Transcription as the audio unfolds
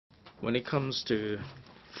when it comes to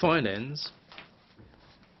finance,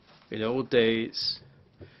 in the old days,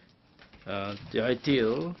 the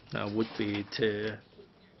ideal would be to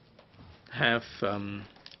have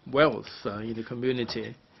wealth in the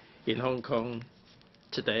community. In Hong Kong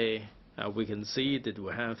today, we can see that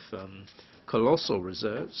we have colossal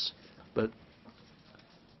reserves, but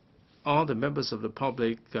are the members of the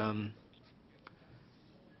public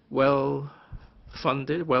well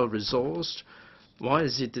funded, well resourced? Why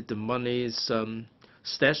is it that the money is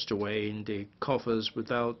stashed away in the coffers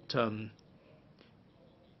without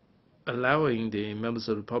allowing the members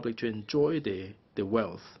of the public to enjoy the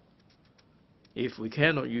wealth? If we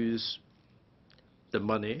cannot use the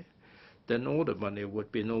money, then all the money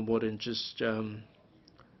would be no more than just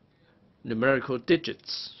numerical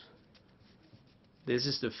digits. This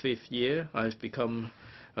is the 5th year I've become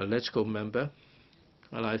a LegCo member,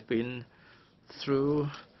 and I've been through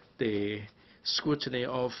the scrutiny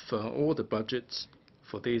of all the budgets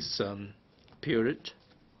for this period.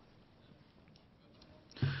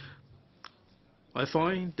 I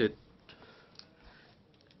find that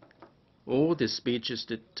all the speeches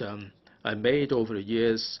that I made over the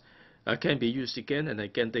years can be used again and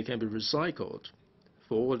again. They can be recycled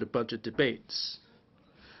for all the budget debates.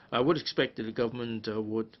 I would expect that the government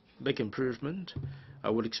would make improvement. I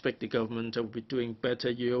would expect the government would be doing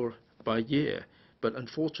better year by year. But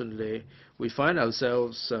unfortunately, we find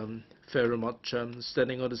ourselves very much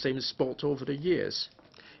standing on the same spot over the years.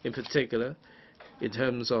 In particular, in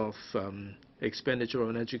terms of expenditure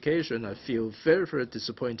on education, I feel very, very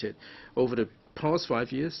disappointed. Over the past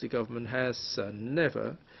 5 years, the government has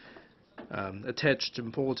never attached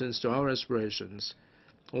importance to our aspirations.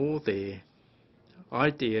 All the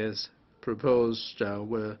ideas proposed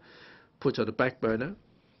were put on the back burner.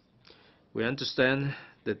 We understand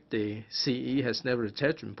that the CE has never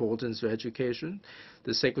attached importance to education.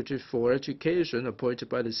 The Secretary for Education appointed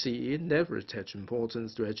by the CE never attached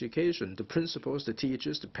importance to education. The principals, the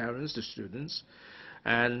teachers, the parents, the students,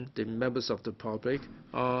 and the members of the public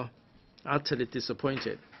are utterly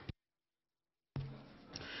disappointed.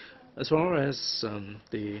 As far as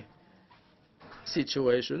the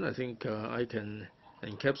situation, I think I can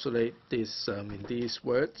encapsulate this in these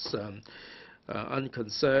words: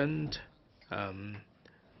 unconcerned,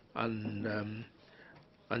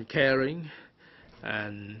 uncaring,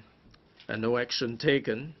 and no action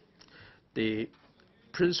taken. The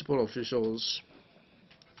principal officials,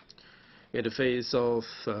 in the face of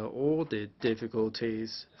all the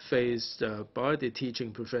difficulties faced by the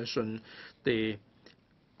teaching profession, the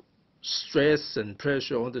stress and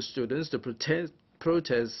pressure on the students, the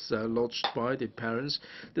protests lodged by the parents,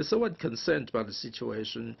 they're somewhat concerned about the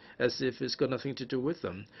situation as if it's got nothing to do with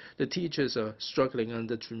them. The teachers are struggling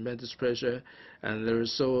under tremendous pressure, and there are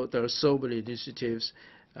so many initiatives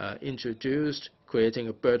introduced, creating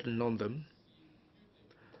a burden on them.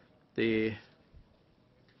 The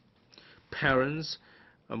parents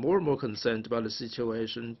are more and more concerned about the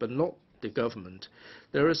situation, but not the government.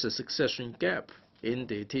 There is a succession gap in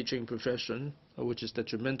the teaching profession, which is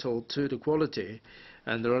detrimental to the quality,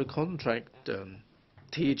 and there are contract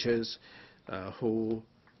teachers who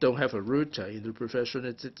don't have a root in the profession.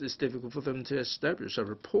 It's difficult for them to establish a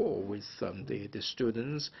rapport with the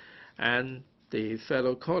students and the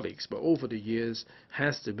fellow colleagues. But over the years,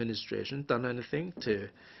 has the administration done anything to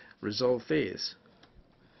resolve this?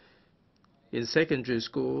 In secondary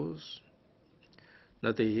schools,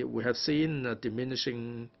 now we have seen a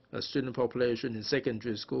diminishing student population in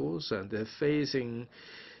secondary schools, and they're facing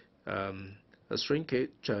a shrinkage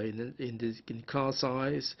in class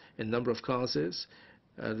size, in number of classes.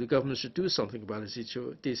 The government should do something about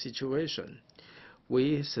this situation.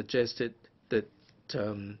 We suggested that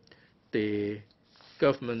the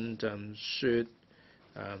government should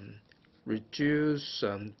reduce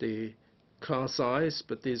the class size,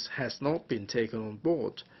 but this has not been taken on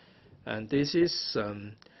board. And this is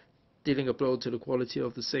dealing a blow to the quality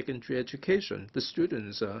of the secondary education. The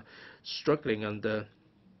students are struggling under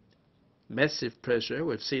massive pressure.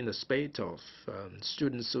 We've seen a spate of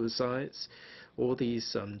student suicides, all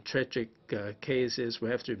these tragic cases. We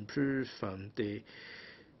have to improve the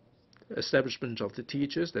establishment of the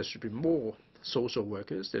teachers. There should be more social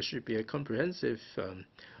workers. There should be a comprehensive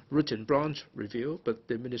root and branch review, but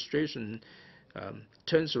the administration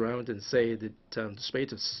turns around and say that the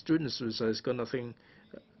spate of student suicide has got nothing,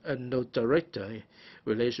 no direct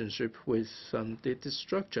relationship with the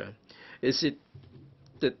structure. Is it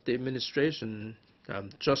that the administration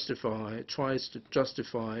tries to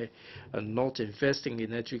justify not investing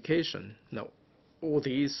in education? No, all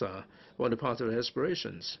these are one part of the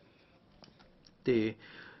aspirations. The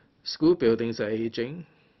school buildings are aging.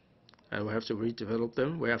 and we have to redevelop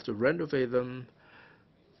them. We have to renovate them.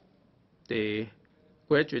 The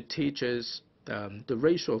graduate teachers, the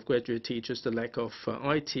ratio of graduate teachers, the lack of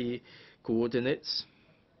IT coordinates,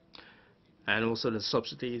 and also the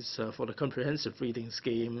subsidies for the comprehensive reading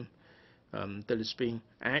scheme that is being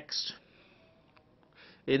axed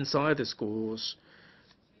inside the schools.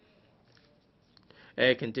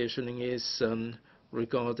 Air conditioning is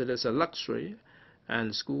regarded as a luxury,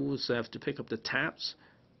 and schools have to pick up the tabs.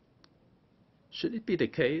 Should it be the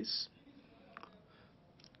case?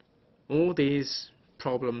 All these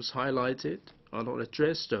problems highlighted are not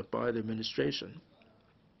addressed by the administration.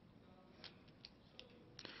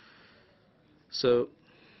 So,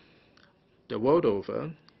 the world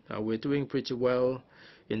over, we're doing pretty well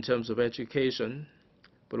in terms of education,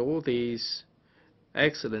 but all these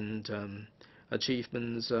excellent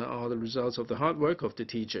achievements are the results of the hard work of the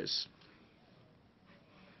teachers.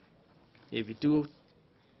 If we do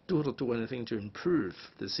not do anything to improve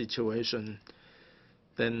the situation,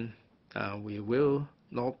 then we will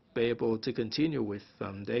not be able to continue with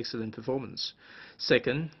the excellent performance.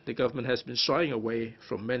 Second, the government has been shying away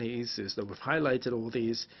from many issues that we've highlighted all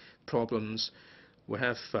these problems. We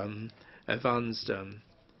have advanced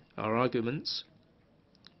our arguments.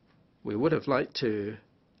 We would have liked to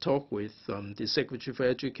talk with the Secretary for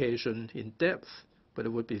Education in depth, but it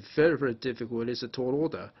would be very, very difficult. It's a tall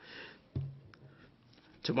order.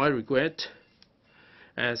 To my regret,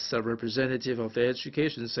 as a representative of the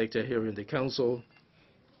education sector here in the Council,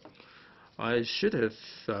 I should have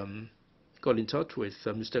got in touch with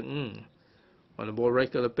Mr. Ng on a more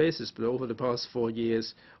regular basis, but over the past 4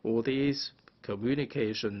 years, all these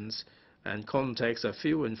communications and contacts are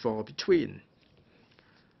few and far between.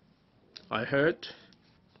 I heard,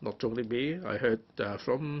 not only me, I heard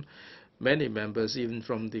from many members, even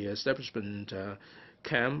from the establishment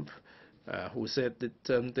camp, who said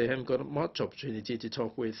that they haven't got much opportunity to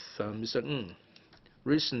talk with Mr. Ng.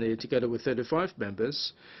 Recently, together with 35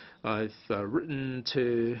 members, I've written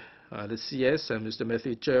to the CS and Mr.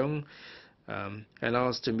 Matthew Cheung and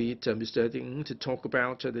asked to meet Mr. Ng to talk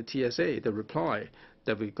about the TSA. The reply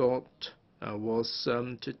that we got was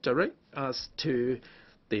to direct us to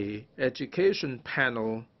the education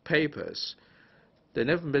panel papers. They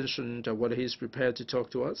never mentioned whether he's prepared to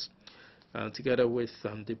talk to us. Together with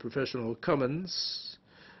the professional commons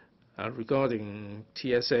regarding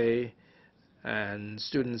TSA and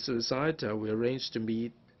student suicide, we arranged to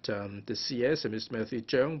meet the CS and Mr. Matthew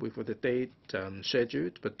Cheung before the date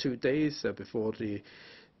scheduled, but 2 days before the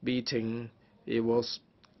meeting, it was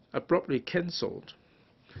abruptly cancelled.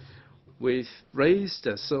 We've raised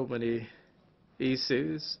so many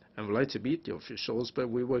issues and would like to meet the officials, but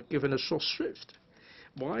we were given a short shrift.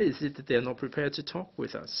 Why is it that they're not prepared to talk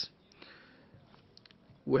with us?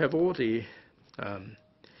 We have all the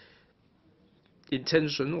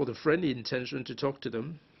intention or the friendly intention to talk to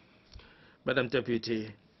them. Madam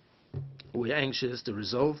Deputy, we are anxious to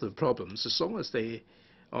resolve the problems. As long as they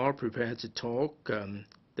are prepared to talk,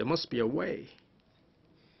 there must be a way.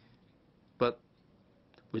 But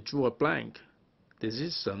we drew a blank. This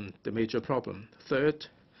is the major problem. Third,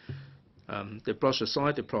 they brush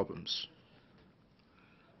aside the problems.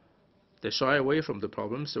 They shy away from the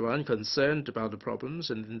problems. They're unconcerned about the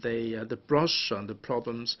problems, and they brush on the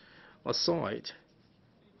problems aside.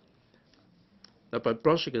 Now, by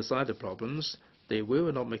brushing aside the problems, they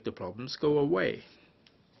will not make the problems go away.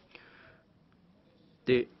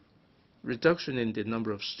 The reduction in the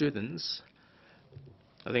number of students,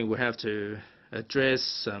 I think we have to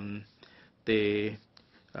address the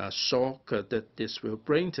shock that this will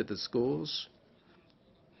bring to the schools.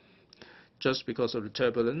 Just because of the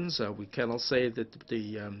turbulence, we cannot say that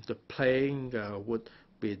the plane would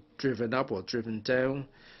be driven up or driven down.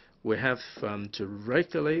 We have to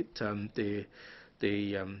regulate the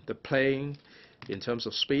plane in terms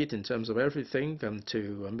of speed, in terms of everything,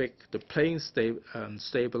 to make the plane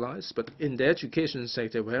stabilize. But in the education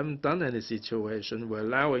sector, we haven't done any situation. We're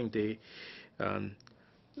allowing the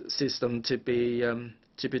system to be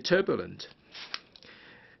turbulent.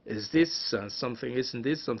 Isn't this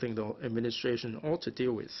something the administration ought to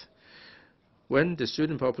deal with? When the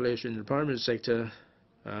student population in the primary sector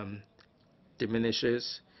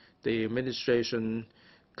diminishes, the administration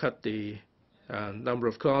cut the number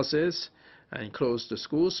of classes and close the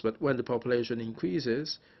schools, but when the population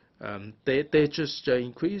increases, they just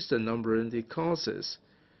increase the number in the classes.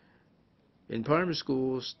 In primary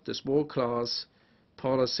schools, the small class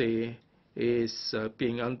policy is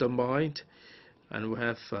being undermined, and we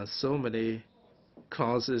have so many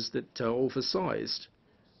classes that are oversized.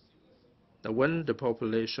 Now, when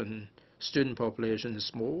the student population is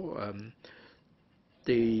small,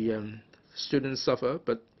 the students suffer,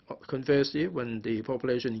 but conversely, when the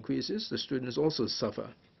population increases, the students also suffer.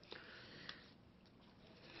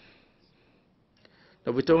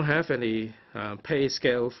 Now, we don't have any pay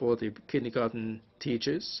scale for the kindergarten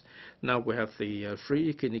teachers. Now we have the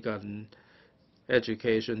free kindergarten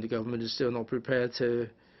education. The government is still not prepared to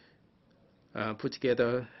put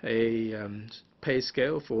together a pay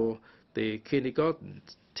scale for the kindergarten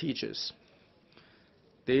teachers.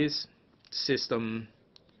 This system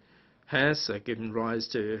has given rise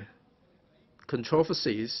to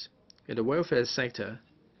controversies in the welfare sector.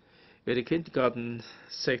 In the kindergarten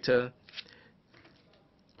sector,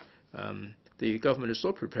 the government is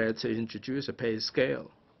not prepared to introduce a pay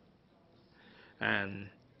scale. And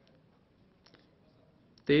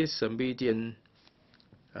this median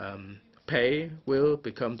pay will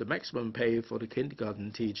become the maximum pay for the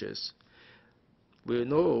kindergarten teachers. We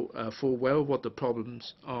know full well what the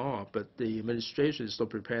problems are, but the administration is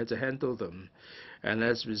not prepared to handle them. And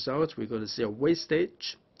as a result, we're going to see a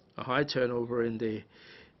wastage, a high turnover in the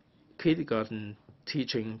kindergarten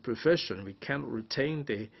teaching profession. We cannot retain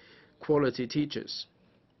the quality teachers.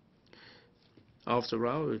 After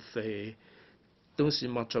all, if they don't see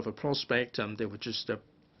much of a prospect, they will just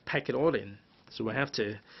pack it all in. So we have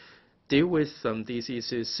to deal with these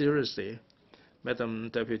issues seriously. Madam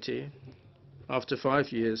Deputy, after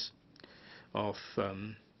 5 years of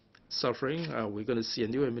suffering, we're going to see a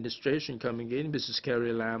new administration coming in. Mrs.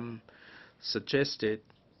 Carrie Lam suggested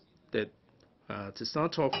that to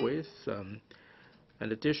start off with,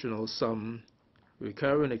 an additional sum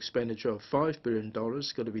recurrent expenditure of $5 billion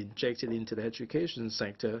is going to be injected into the education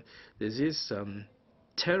sector. This is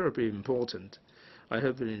terribly important. I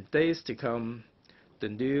hope in days to come, the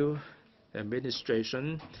new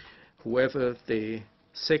administration, whoever the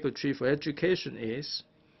Secretary for Education is,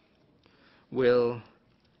 will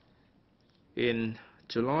in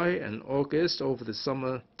July and August over the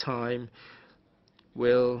summer time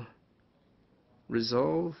will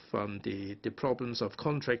resolve the problems of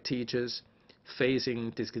contract teachers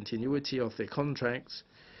facing discontinuity of their contracts,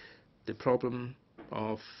 the problem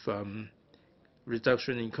of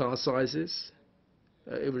reduction in class sizes,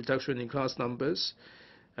 reduction in class numbers,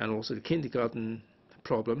 and also the kindergarten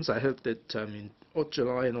problems. I hope that in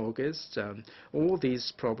July and August, all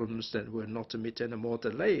these problems that will not admit any more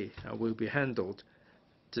delay will be handled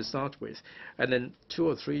to start with. And then 2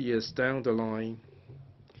 or 3 years down the line,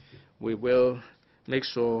 we will make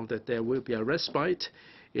sure that there will be a respite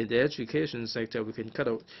in the education sector. We can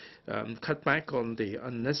cut back on the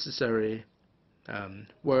unnecessary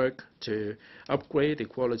work to upgrade the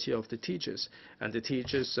quality of the teachers, and the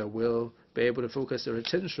teachers will be able to focus their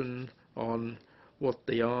attention on what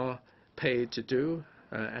they are paid to do,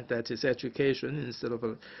 and that is education, instead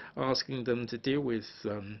of asking them to deal with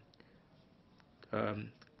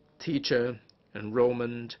teacher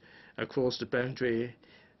enrollment across the boundary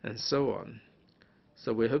and so on.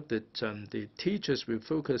 So we hope that the teachers will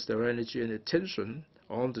focus their energy and attention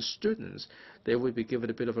on the students. They will be given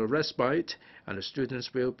a bit of a respite, and the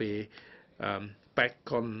students will be back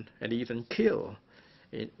on an even keel.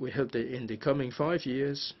 We hope that in the coming 5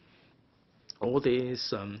 years, all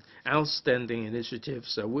these outstanding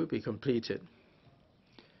initiatives will be completed.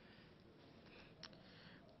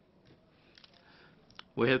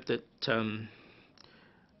 We hope that,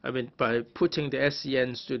 by putting the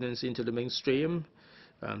SEN students into the mainstream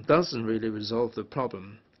doesn't really resolve the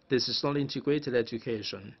problem. This is not integrated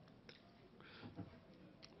education.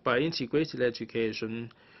 By integrated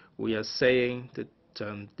education, we are saying that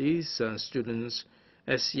these students,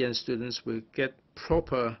 SEN students, will get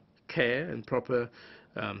proper care and proper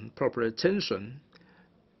attention.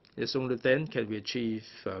 It's only then can we achieve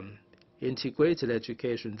integrated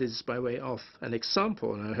education. This is by way of an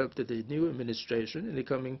example, and I hope that the new administration in the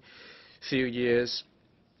coming few years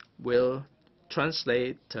will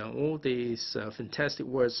translate all these fantastic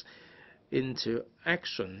words into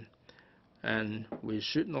action. And we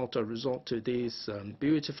should not resort to these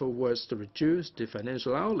beautiful words to reduce the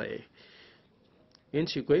financial outlay.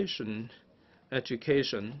 Integration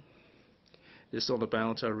education is not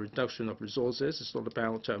about a reduction of resources. It's not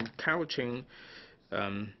about couching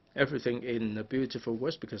everything in beautiful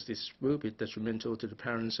words, because this will be detrimental to the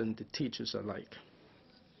parents and the teachers alike.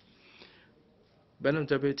 Madam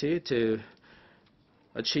Deputy, to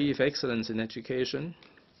achieve excellence in education,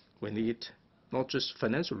 we need not just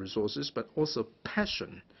financial resources, but also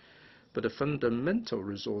passion. But the fundamental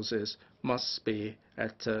resources must be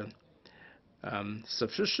at a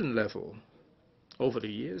sufficient level. Over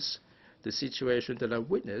the years, the situation that I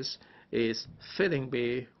witnessed is filling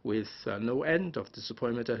me with no end of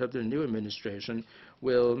disappointment. I hope the new administration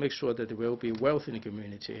will make sure that there will be wealth in the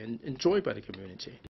community and enjoyed by the community.